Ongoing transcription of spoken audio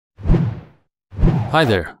Hi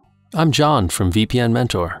there, I'm John from VPN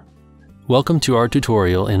Mentor. Welcome to our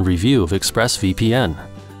tutorial and review of ExpressVPN.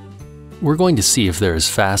 We're going to see if they're as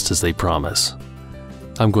fast as they promise.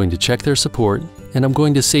 I'm going to check their support, and I'm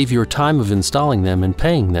going to save your time of installing them and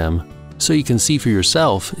paying them so you can see for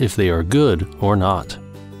yourself if they are good or not.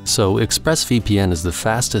 So ExpressVPN is the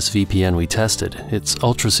fastest VPN we tested. It's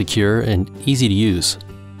ultra secure and easy to use.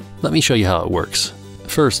 Let me show you how it works.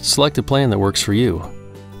 First, select a plan that works for you.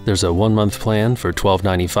 There's a 1-month plan for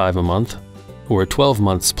 $12.95 a month, or a 12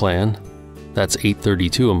 months plan, that's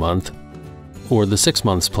 $8.32 a month, or the 6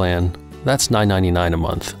 months plan, that's $9.99 a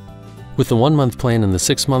month. With the 1-month plan and the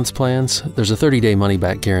 6 months plans, there's a 30-day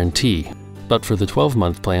money-back guarantee, but for the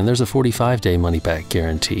 12-month plan, there's a 45-day money-back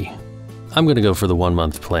guarantee. I'm going to go for the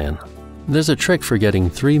 1-month plan. There's a trick for getting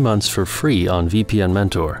 3 months for free on VPN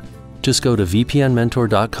Mentor. Just go to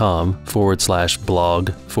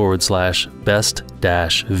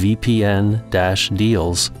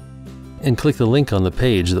vpnmentor.com/blog/best-vpn-deals and click the link on the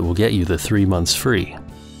page that will get you the 3 months free.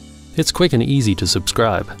 It's quick and easy to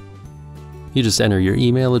subscribe. You just enter your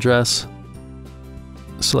email address,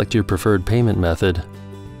 select your preferred payment method.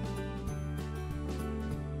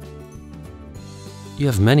 You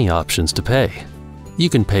have many options to pay. You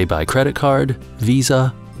can pay by credit card,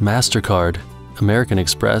 Visa, MasterCard, American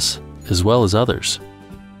Express, as well as others.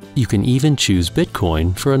 You can even choose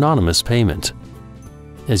Bitcoin for anonymous payment.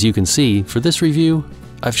 As you can see, for this review,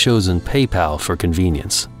 I've chosen PayPal for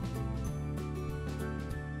convenience.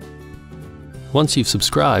 Once you've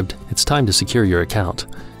subscribed, it's time to secure your account.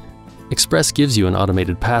 Express gives you an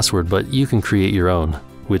automated password, but you can create your own,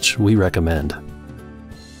 which we recommend.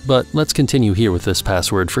 But let's continue here with this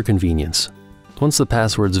password for convenience. Once the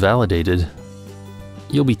password's validated,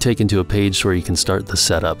 you'll be taken to a page where you can start the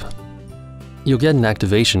setup. You'll get an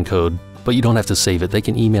activation code, but you don't have to save it. They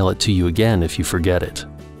can email it to you again if you forget it.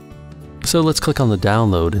 So let's click on the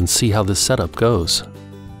download and see how this setup goes.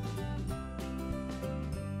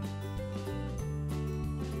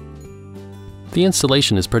 The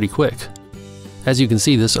installation is pretty quick. As you can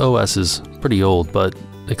see, this OS is pretty old, but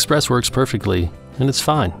Express works perfectly, and it's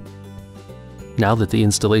fine. Now that the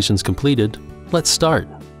installation's completed, let's start.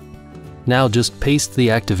 Now just paste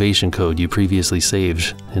the activation code you previously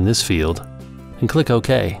saved in this field and click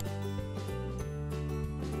OK.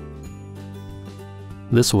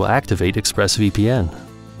 This will activate ExpressVPN.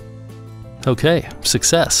 Okay,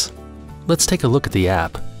 success. Let's take a look at the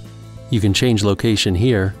app. You can change location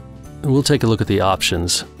here, and we'll take a look at the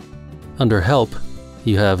options. Under Help,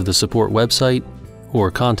 you have the support website or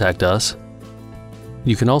Contact Us.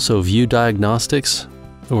 You can also view diagnostics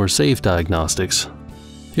or save diagnostics.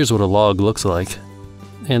 Here's what a log looks like,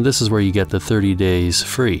 and this is where you get the 30 days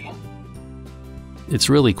free. It's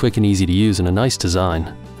really quick and easy to use and a nice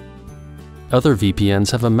design. Other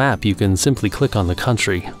VPNs have a map you can simply click on the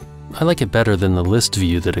country. I like it better than the list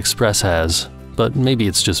view that Express has, but maybe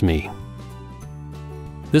it's just me.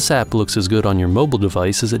 This app looks as good on your mobile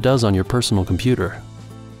device as it does on your personal computer.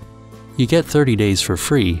 You get 30 days for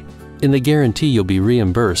free, and they guarantee you'll be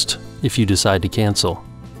reimbursed if you decide to cancel.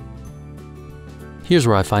 Here's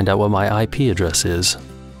where I find out what my IP address is.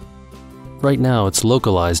 Right now, it's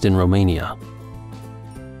localized in Romania.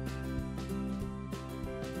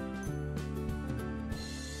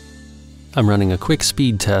 I'm running a quick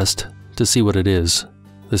speed test to see what it is.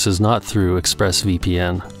 This is not through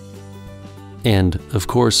ExpressVPN. And, of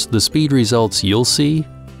course, the speed results you'll see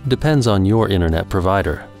depends on your internet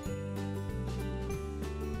provider.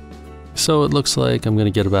 So it looks like I'm going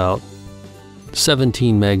to get about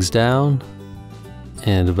 17 megs down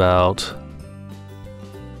and about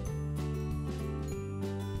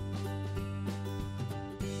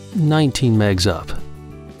 19 megs up.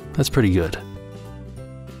 That's pretty good.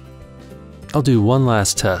 I'll do one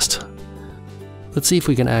last test. Let's see if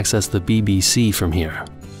we can access the BBC from here.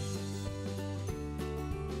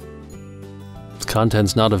 The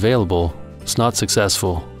content's not available. It's not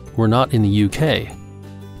successful. We're not in the UK.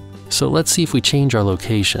 So let's see if we change our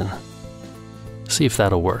location. See if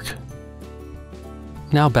that'll work.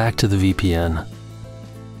 Now back to the VPN.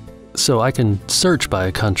 So I can search by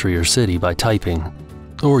a country or city by typing,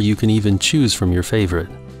 or you can even choose from your favorite.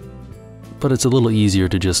 But it's a little easier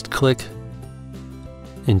to just click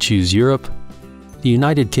and choose Europe, the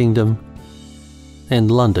United Kingdom,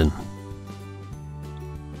 and London.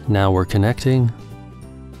 Now we're connecting.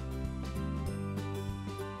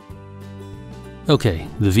 Okay,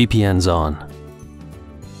 the VPN's on.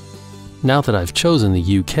 Now that I've chosen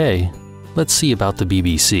the UK, let's see about the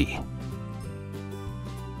BBC.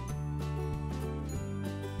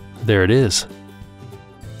 There it is.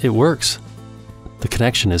 It works. The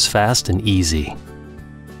connection is fast and easy.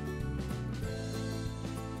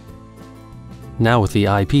 Now with the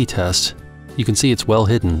IP test, you can see it's well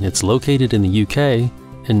hidden. It's located in the UK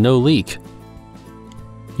and no leak.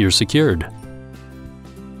 You're secured.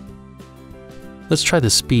 Let's try the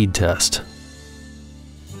speed test.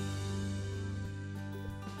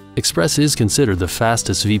 Express is considered the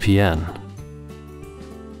fastest VPN.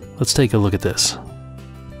 Let's take a look at this.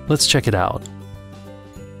 Let's check it out.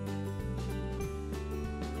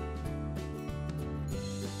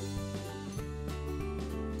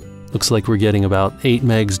 Looks like we're getting about 8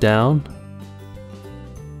 megs down.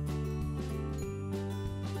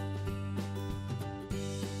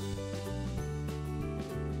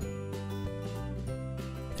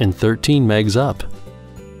 And 13 megs up.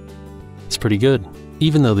 It's pretty good.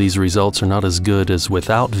 Even though these results are not as good as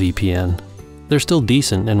without VPN, they're still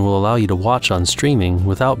decent and will allow you to watch on streaming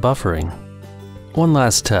without buffering. One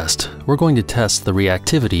last test. We're going to test the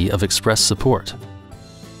reactivity of Express support.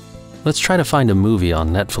 Let's try to find a movie on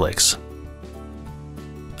Netflix.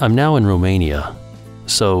 I'm now in Romania,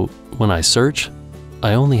 so when I search,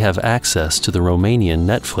 I only have access to the Romanian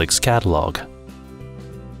Netflix catalog.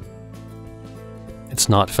 It's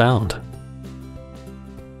not found.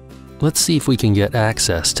 Let's see if we can get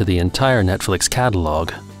access to the entire Netflix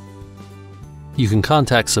catalog. You can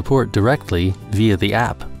contact support directly via the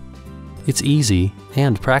app. It's easy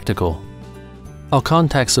and practical. I'll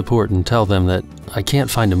contact support and tell them that I can't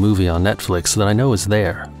find a movie on Netflix that I know is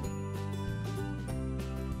there.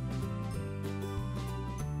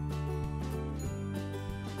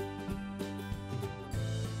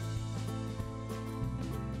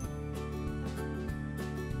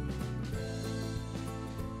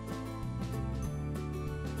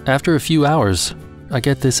 After a few hours, I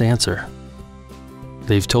get this answer.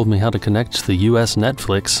 They've told me how to connect to the US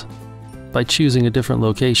Netflix by choosing a different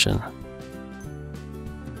location.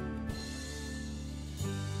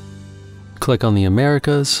 Click on the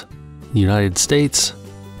Americas, United States,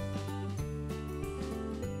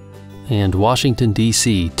 and Washington,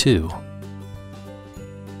 D.C. too.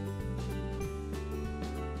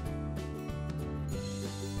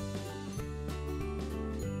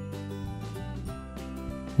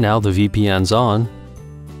 Now the VPN's on.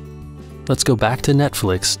 Let's go back to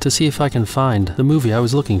Netflix to see if I can find the movie I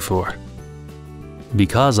was looking for.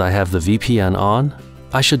 Because I have the VPN on,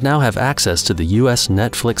 I should now have access to the US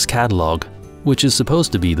Netflix catalog, which is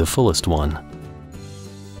supposed to be the fullest one.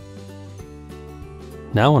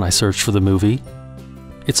 Now when I search for the movie,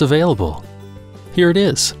 it's available. Here it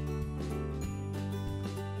is.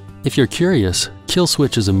 If you're curious, Kill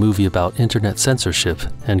Switch is a movie about internet censorship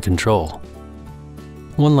and control.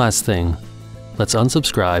 One last thing, let's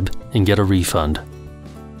unsubscribe and get a refund.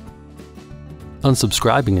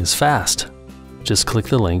 Unsubscribing is fast. Just click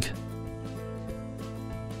the link.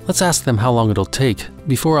 Let's ask them how long it'll take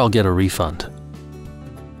before I'll get a refund.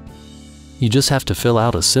 You just have to fill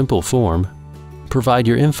out a simple form, provide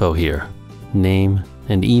your info here, name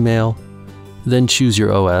and email, then choose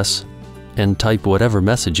your OS, and type whatever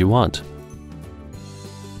message you want.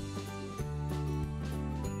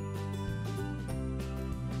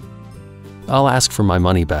 I'll ask for my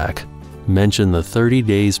money back, mention the 30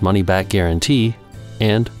 days money back guarantee,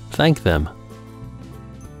 and thank them.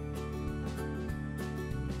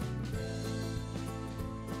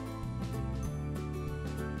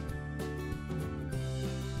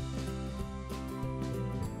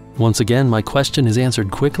 Once again, my question is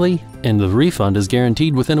answered quickly, and the refund is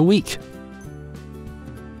guaranteed within a week.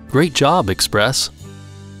 Great job, Express!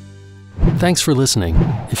 Thanks for listening.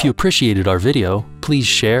 If you appreciated our video, please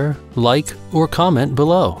share, like, or comment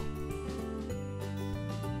below.